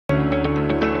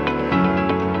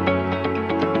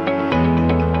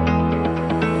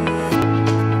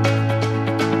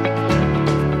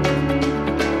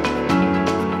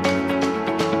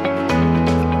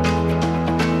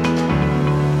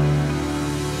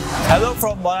Hello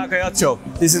from Monaco Yacht Show.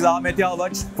 This is Ahmet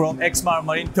Yalvaç from XMAR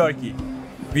Marine Turkey.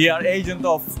 We are agent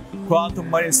of Quantum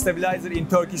Marine Stabilizer in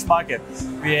Turkish market.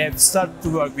 We have started to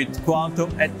work with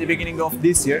Quantum at the beginning of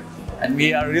this year, and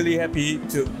we are really happy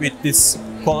with this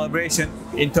collaboration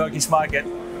in Turkish market.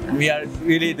 And we are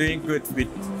really doing good with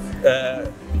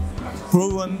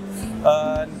proven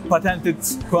patented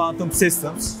quantum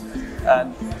systems,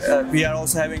 and we are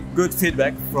also having good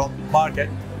feedback from market.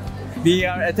 We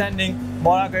are attending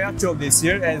Monaco Yacht Show this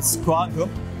year as Quantum,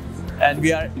 and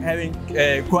we are having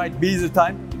a quite busy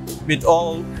time with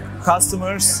all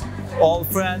customers, all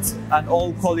friends, and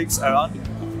all colleagues around.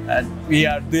 And we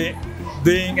are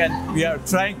doing and we are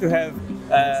trying to have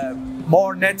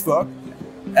more network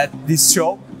at this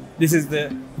show. This is the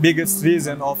biggest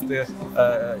reason of the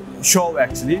show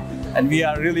actually, and we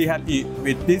are really happy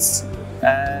with this.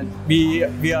 And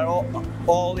we are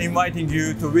all inviting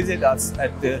you to visit us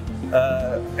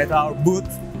at our booth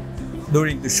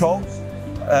during the show,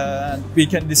 and we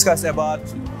can discuss about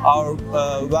our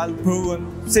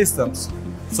well-proven systems,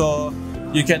 so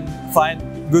you can find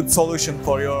good solution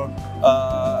for your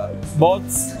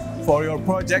boats, for your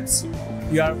projects.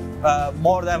 You are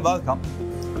more than welcome.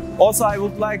 Also, I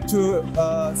would like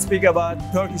to speak about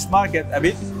Turkish market a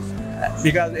bit,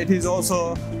 because it is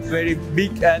also very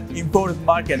big and important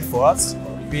market for us.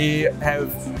 We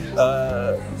have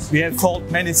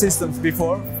sold many systems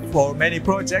before for many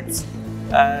projects,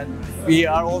 and we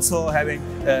are also having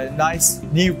nice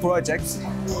new projects,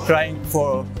 trying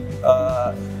for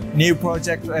new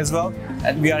projects as well,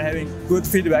 and we are having good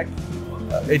feedback.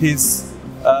 It is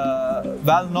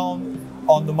well known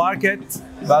on the market,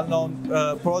 well known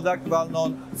product, well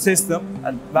known system,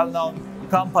 and well known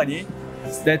company.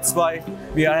 That's why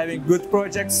we are having good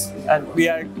projects, and we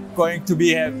are going to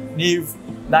have new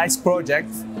nice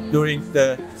projects during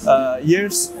the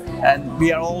years, and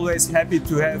we are always happy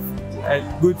to have a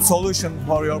good solution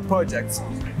for your projects.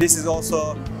 This is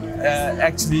also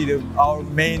actually our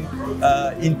main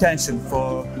intention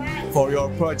for your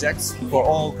projects, for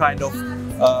all kind of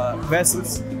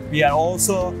vessels. We are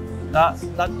also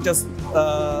not just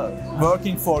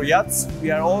working for yachts,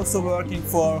 we are also working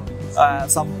for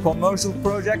some commercial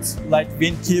projects like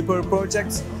windkeeper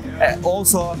projects,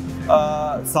 also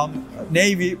some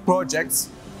Navy projects.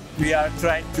 We are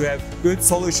trying to have good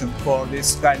solution for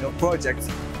this kind of projects,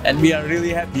 and we are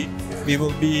really happy. We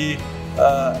will be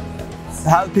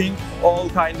helping all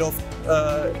kind of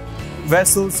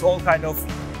vessels, all kind of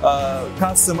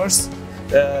customers.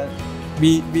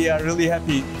 We are really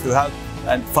happy to help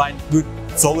and find good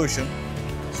solution,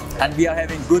 and we are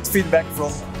having good feedback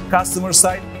from customer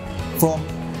side, from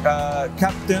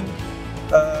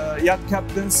yacht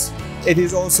captains. It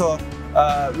is also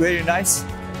very nice,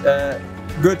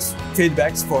 good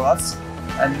feedbacks for us,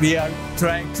 and we are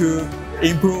trying to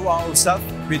improve ourselves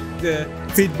with the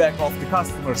feedback of the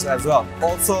customers as well.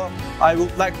 Also, I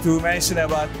would like to mention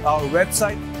about our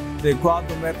website. The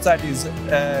Quantum website is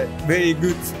a very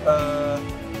good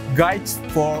guide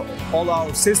for all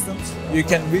our systems. You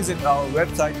can visit our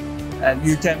website, and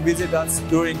you can visit us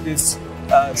during these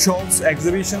shows,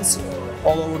 exhibitions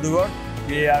all over the world.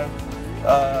 We are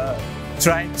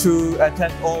trying to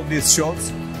attend all these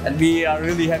shows, and we are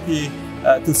really happy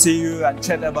to see you and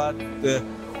chat about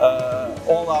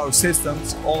all our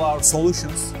systems, all our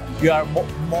solutions. You are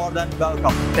more than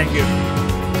welcome. Thank you.